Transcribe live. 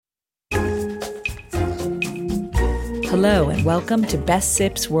Hello and welcome to Best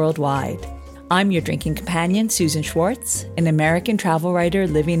Sips Worldwide. I'm your drinking companion, Susan Schwartz, an American travel writer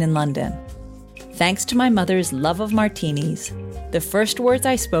living in London. Thanks to my mother's love of martinis, the first words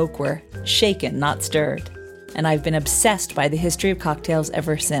I spoke were shaken, not stirred, and I've been obsessed by the history of cocktails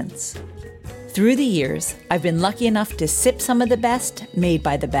ever since. Through the years, I've been lucky enough to sip some of the best made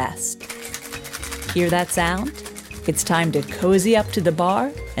by the best. Hear that sound? It's time to cozy up to the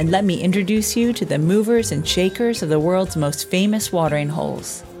bar and let me introduce you to the movers and shakers of the world's most famous watering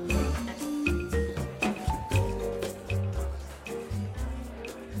holes.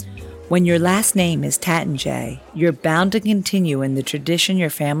 When your last name is Taittinger, you're bound to continue in the tradition your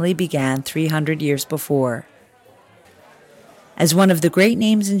family began 300 years before. As one of the great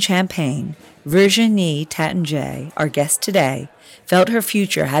names in Champagne, Virginie Taittinger, our guest today, felt her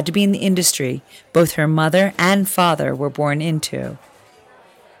future had to be in the industry both her mother and father were born into.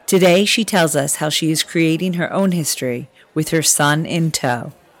 Today, she tells us how she is creating her own history with her son in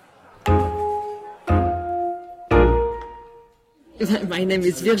tow. My name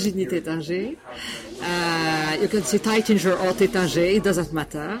is Virginie Taittinger. You can say Taittinger or Taittinger, it doesn't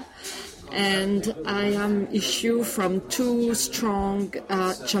matter. And I am issue from two strong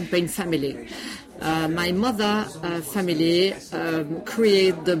Champagne family. My mother family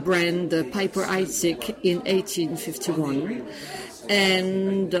created the brand Piper Heidsieck in 1851.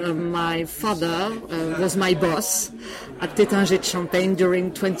 And my father was my boss at Taittinger Champagne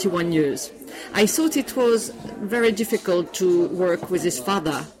during 21 years. I thought it was very difficult to work with his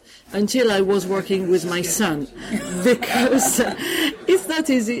father until I was working with my son, because it's not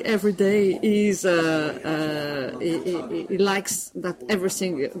easy every day. He likes that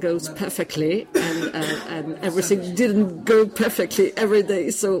everything goes perfectly, and everything didn't go perfectly every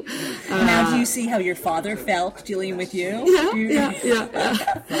day. So now do you see how your father felt dealing with you? Yeah.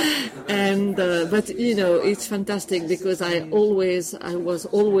 And but you know, it's fantastic because I was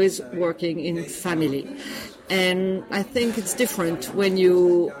always working in family. And I think it's different when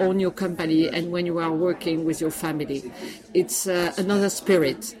you own your company and when you are working with your family. It's another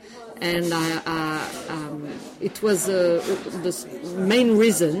spirit. And it was the main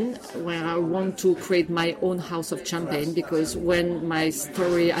reason where I want to create my own house of champagne, because when my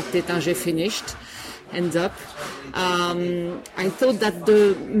story at Taittinger finished, ends up, I thought that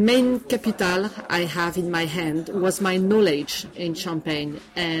the main capital I have in my hand was my knowledge in champagne,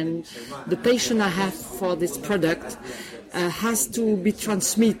 and the passion I have for this product has to be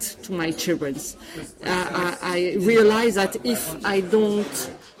transmitted to my children. I realize that if I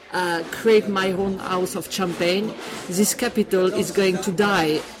don't create my own house of champagne, this capital is going to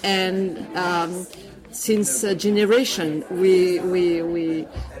die. And since a generation, we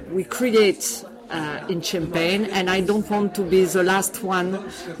create in Champagne, and I don't want to be the last one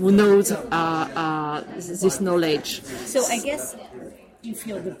who knows this knowledge. So I guess you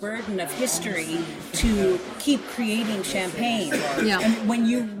feel the burden of history to keep creating champagne. Yeah. And when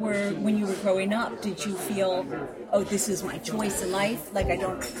you were growing up, did you feel, oh, this is my choice in life? Like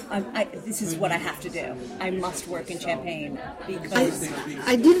this is what I have to do. I must work in champagne because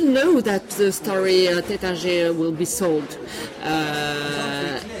I didn't know that the story Taittinger will be sold.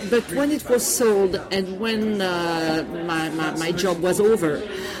 But when it was sold and when my job was over,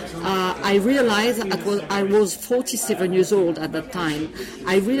 I realized I was 47 years old at that time.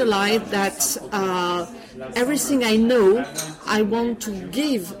 I realized that everything I know, I want to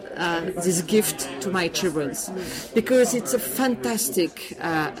give this gift to my children, because it's a fantastic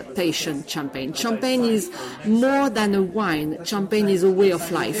passion, champagne. Champagne is more than a wine. Champagne is a way of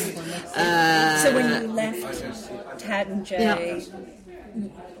life. So when you left Taittinger,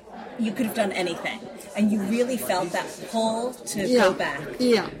 you could have done anything, and you really felt that pull to go back.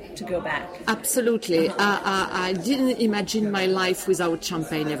 Yeah. To go back. Absolutely. I didn't imagine my life without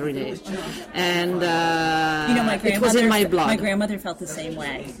champagne every day, and it was in my blood. My grandmother felt the same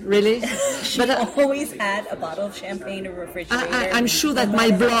way. Really? She always had a bottle of champagne in a refrigerator. I'm sure that my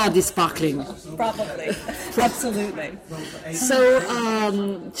blood is sparkling. Probably. Absolutely. So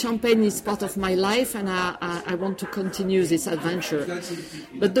champagne is part of my life, and I want to continue this adventure.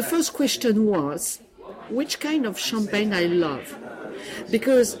 But the first question was, which kind of champagne I love?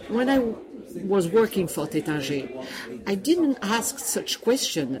 Because when I was working for Taittinger, I didn't ask such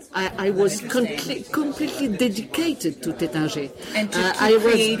question. I was completely dedicated to Taittinger. I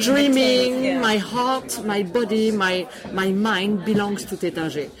was dreaming, my heart, my body, my mind belongs to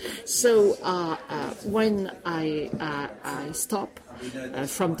Taittinger. So when I stopped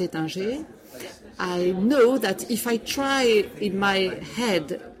from Taittinger, I know that if I try in my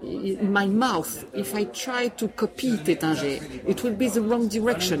head, in my mouth, if I try to copy Taittinger, it will be the wrong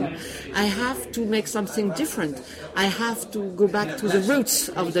direction. I have to make something different. I have to go back to the roots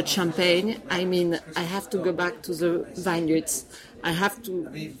of the champagne. I mean, I have to go back to the vineyards. I have to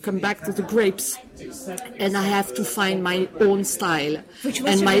come back to the grapes, and I have to find my own style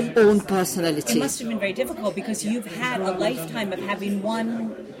and my own personality. It must have been very difficult because you've had a lifetime of having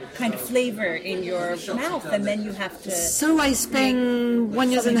one kind of flavor in your mouth, and then you have to... So I spent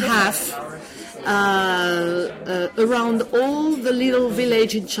 1 year and a half around all the little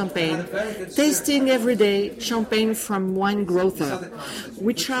village in Champagne, tasting every day champagne from wine growers,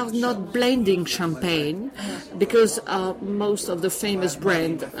 which are not blending champagne, because most of the famous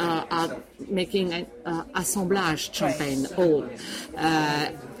brands are making assemblage champagne all.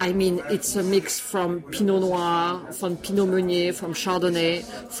 I mean, it's a mix from Pinot Noir, from Pinot Meunier, from Chardonnay,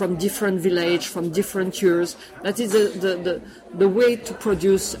 from different villages, from different years. That is the way to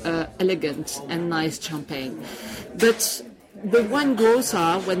produce elegant and nice champagne. But the wine growers,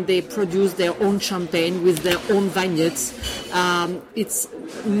 when they produce their own champagne with their own vineyards, it's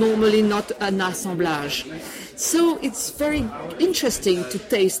normally not an assemblage. So it's very interesting to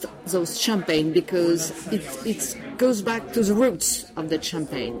taste those champagne because it goes back to the roots of the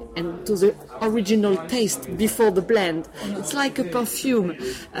champagne and to the original taste before the blend. It's like a perfume.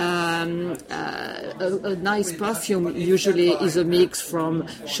 A nice perfume usually is a mix from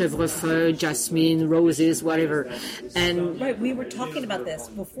chèvrefeuille, jasmine, roses, whatever. And right, we were talking about this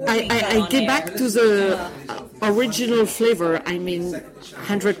before. I get back to the original flavor. I mean,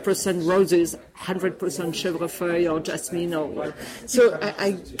 100% roses, 100% chèvrefeuille or jasmine, or so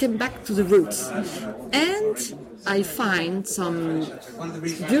I came back to the roots, and I find some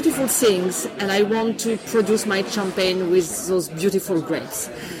beautiful things, and I want to produce my champagne with those beautiful grapes.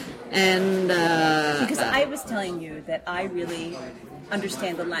 And because I was telling you that I really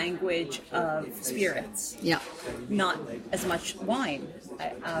understand the language of spirits, not as much wine.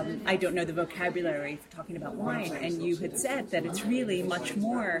 I don't know the vocabulary for talking about wine, and you had said that it's really much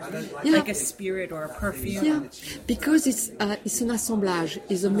more like a spirit or a perfume. Yeah, because it's an assemblage,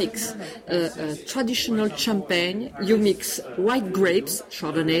 it's a mix. Traditional champagne, you mix white grapes,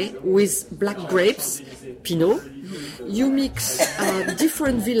 Chardonnay, with black grapes, Pinot. You mix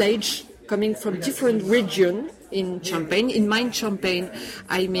different village coming from different region in Champagne. In my Champagne,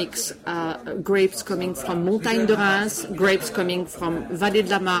 I mix grapes coming from Montagne de Reims, grapes coming from Vallée de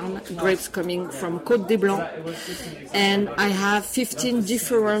la Marne, grapes coming from Côte des Blancs, and I have 15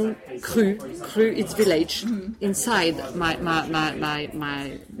 different cru. Cru, it's village inside my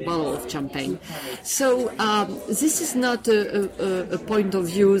bottle of champagne. So this is not a point of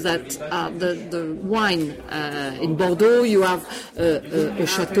view that the wine in Bordeaux, you have a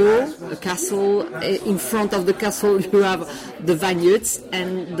chateau, a castle. In front of the castle you have the vineyards,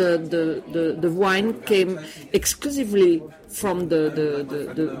 and the wine came exclusively from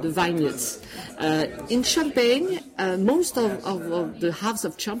the vineyards. In Champagne, most of the house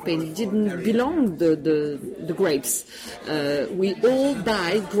of Champagne didn't belong the grapes. We all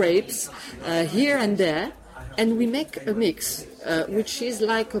buy grapes here and there, and we make a mix, which is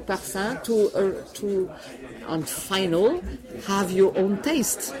like a parfum to on final have your own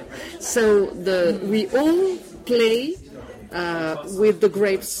taste. So we all play with the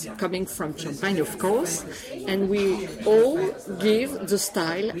grapes coming from Champagne, of course, and we all give the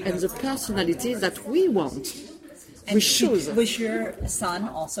style and the personality that we want. And we choose. Was your son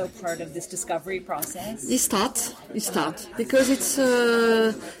also part of this discovery process? He start because it's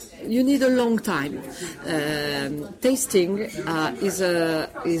you need a long time. Tasting is a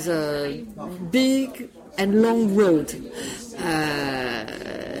big and long road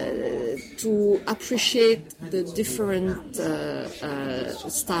to appreciate the different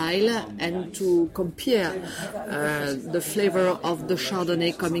style and to compare the flavor of the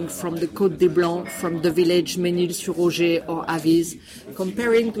Chardonnay coming from the Côte des Blancs, from the village Ménil-sur-Oger or Avize,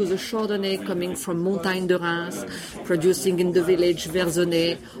 comparing to the Chardonnay coming from Montagne de Reims, producing in the village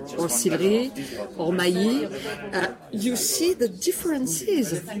Versonnet or Sillery or Mailly. You see the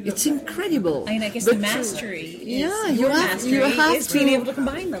differences. It's incredible. I guess the mastery. You have to being able to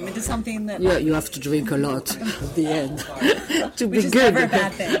combine them into something that. Yeah, you have to drink a lot at the end to be Which is good. Never a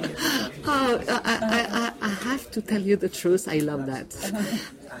bad thing. I have to tell you the truth. I love that.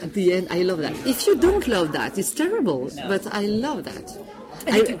 At the end, I love that. If you don't love that, it's terrible. No. But I love that.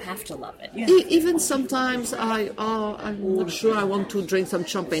 I think you have to love it. Yeah. Even sometimes I'm not sure I want to drink some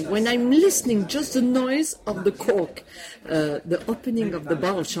champagne. When I'm listening, just the noise of the cork, the opening of the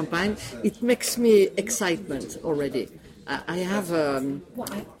bottle of champagne, it makes me excitement already. I have. Well,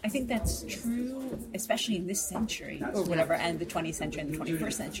 I think that's true, especially in this century or whatever, and the 20th century and the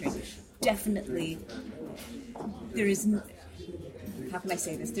 21st century. Definitely, there is. How can I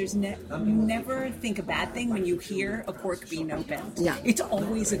say this? There's you never think a bad thing when you hear a cork being opened. Yeah. It's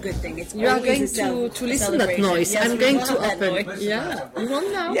always a good thing. It's You are always going to listen to that noise. Yes, I'm going want to that open. noise. Yeah, you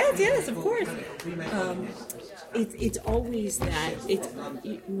want now? Yes, of course. It's always that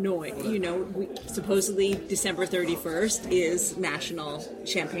noise. Supposedly December 31st is National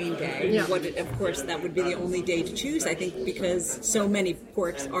Champagne Day. Yeah. Of course, that would be the only day to choose. I think because so many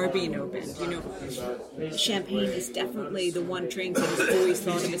corks are being opened. Champagne is definitely the one drink that is always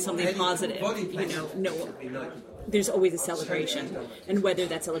thought of as something positive. There's always a celebration, and whether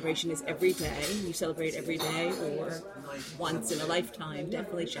that celebration is every day, you celebrate every day, or once in a lifetime,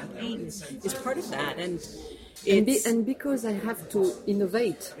 definitely champagne is part of that. And because I have to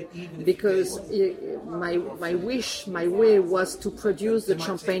innovate, because my way was to produce the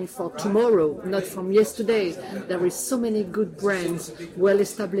champagne for tomorrow, not from yesterday. There is so many good brands, well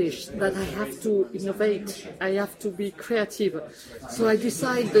established, that I have to innovate. I have to be creative. So I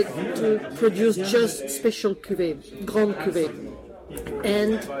decided to produce just special cuvée, grande cuvée,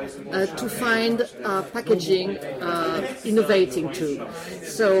 and to find packaging innovating too.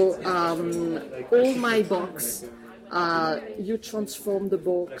 So all my box, you transform the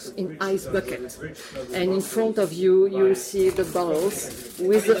box in ice bucket, and in front of you you see the bottles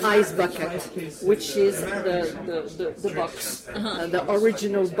with the ice bucket, which is the box, the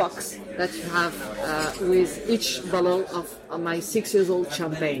original box that you have with each bottle of my 6-year-old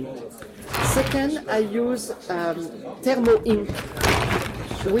champagne. Second, I use thermo ink,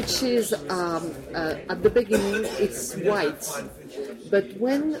 which is at the beginning it's white, but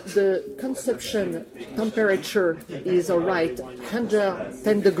when the consumption temperature is alright,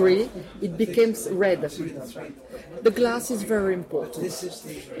 110 degrees, it becomes red. The glass is very important.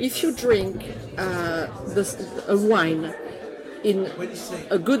 If you drink a wine in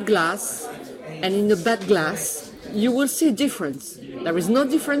a good glass and in a bad glass, you will see a difference. There is no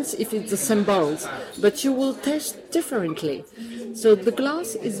difference if it's the same bottles, but you will taste differently. So the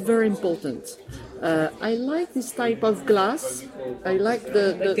glass is very important. I like this type of glass. I like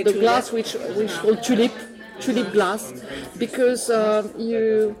the glass which called tulip glass, because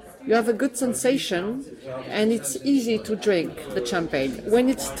you have a good sensation and it's easy to drink the champagne. When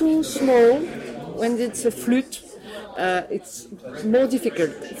it's too small, when it's a flute, it's more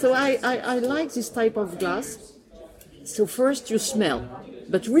difficult. So I like this type of glass. So first you smell,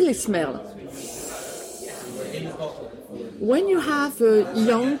 but really smell. When you have a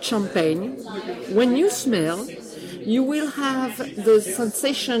young champagne, when you smell, you will have the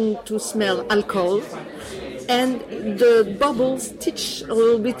sensation to smell alcohol, and the bubbles touch a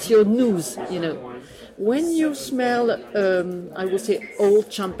little bit your nose, When you smell, I would say,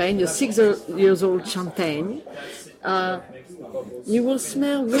 old champagne, a 6-year-old champagne, you will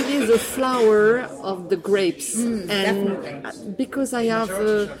smell really the flower of the grapes. And definitely. Because I have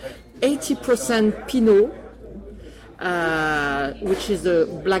 80% Pinot, which is the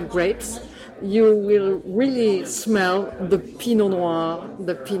black grapes, you will really smell the Pinot Noir,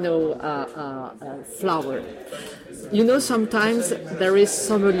 the Pinot flower. Sometimes there is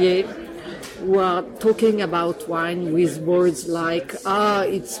sommelier who are talking about wine with words like,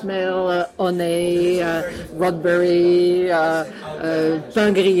 it smells honey, raspberry,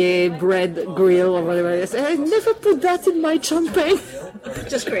 pain grillé, bread grill, or whatever it is. I never put that in my champagne.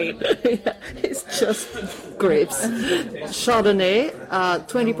 Just grape. Yeah, it's just grapes. Chardonnay,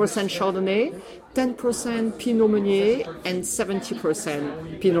 20% Chardonnay, 10% Pinot Meunier, and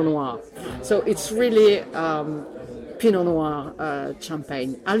 70% Pinot Noir. So it's really Pinot Noir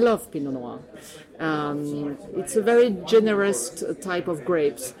champagne. I love Pinot Noir. It's a very generous type of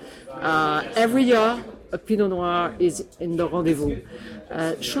grapes. Every year, a Pinot Noir is in the rendezvous.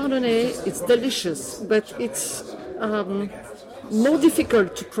 Chardonnay, it's delicious, but it's more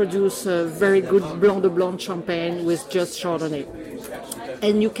difficult to produce a very good Blanc de Blanc champagne with just Chardonnay.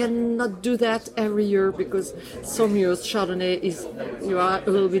 And you cannot do that every year, because some years Chardonnay you are a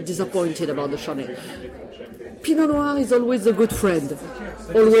little bit disappointed about the Chardonnay. Pinot Noir is always a good friend.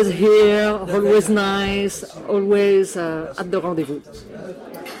 Always here, always nice, always at the rendezvous.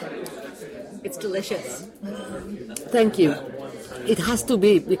 It's delicious. Thank you. It has to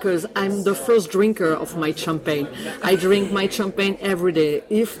be, because I'm the first drinker of my champagne. I drink my champagne every day.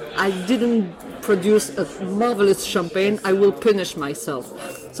 If I didn't produce a marvelous champagne, I will punish myself.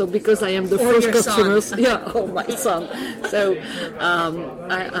 So because I am the first customer, or my son. So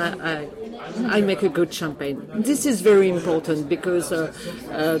I make a good champagne. This is very important because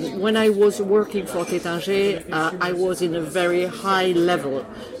when I was working for Taittinger, I was in a very high level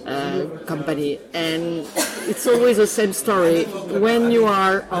company, and it's always the same story. When you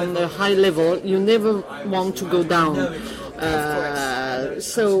are on a high level, you never want to go down.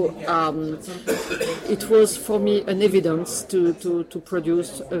 So it was for me an evidence to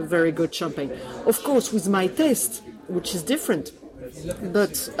produce a very good champagne. Of course, with my taste, which is different.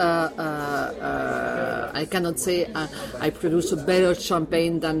 But I cannot say I produce a better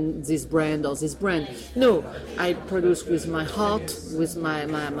champagne than this brand or this brand. No, I produce with my heart, with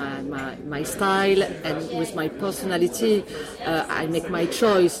my style, and with my personality. I make my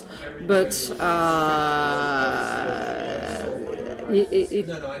choice, but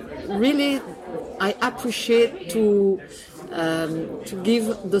really, I appreciate to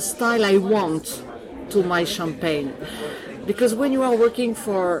give the style I want to my champagne. Because when you are working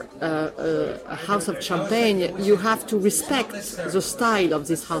for a house of champagne, you have to respect the style of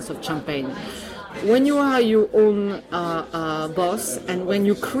this house of champagne. When you are your own boss and when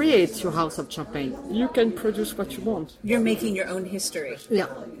you create your house of champagne, you can produce what you want. You're making your own history. Yeah.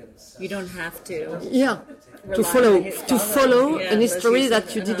 You don't have to. Yeah. To follow an history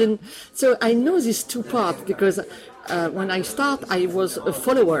that you didn't. So I know these two parts because when I start, I was a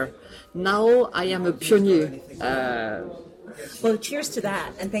follower. Now I am a pioneer. Well, cheers to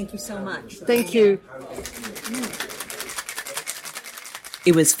that, and thank you so much. Thank you.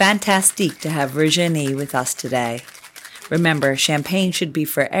 It was fantastic to have Virginie with us today. Remember, champagne should be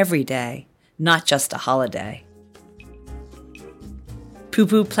for every day, not just a holiday.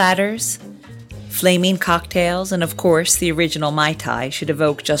 Poo-poo platters, flaming cocktails, and of course the original Mai Tai should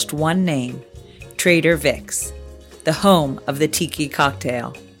evoke just one name, Trader Vic's, the home of the tiki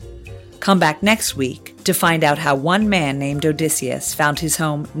cocktail. Come back next week to find out how one man named Odysseus found his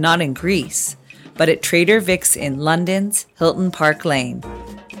home not in Greece, but at Trader Vic's in London's Hilton Park Lane.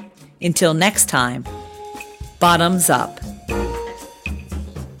 Until next time, bottoms up.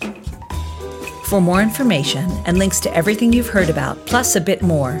 For more information and links to everything you've heard about, plus a bit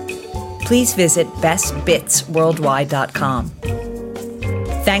more, please visit bestbitsworldwide.com.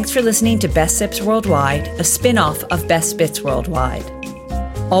 Thanks for listening to Best Sips Worldwide, a spin-off of Best Bits Worldwide.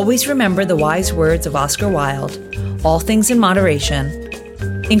 Always remember the wise words of Oscar Wilde, all things in moderation,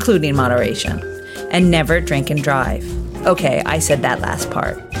 including moderation, and never drink and drive. Okay, I said that last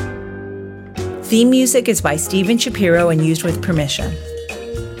part. Theme music is by Steven Shapiro and used with permission.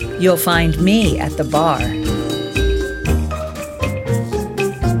 You'll find me at the bar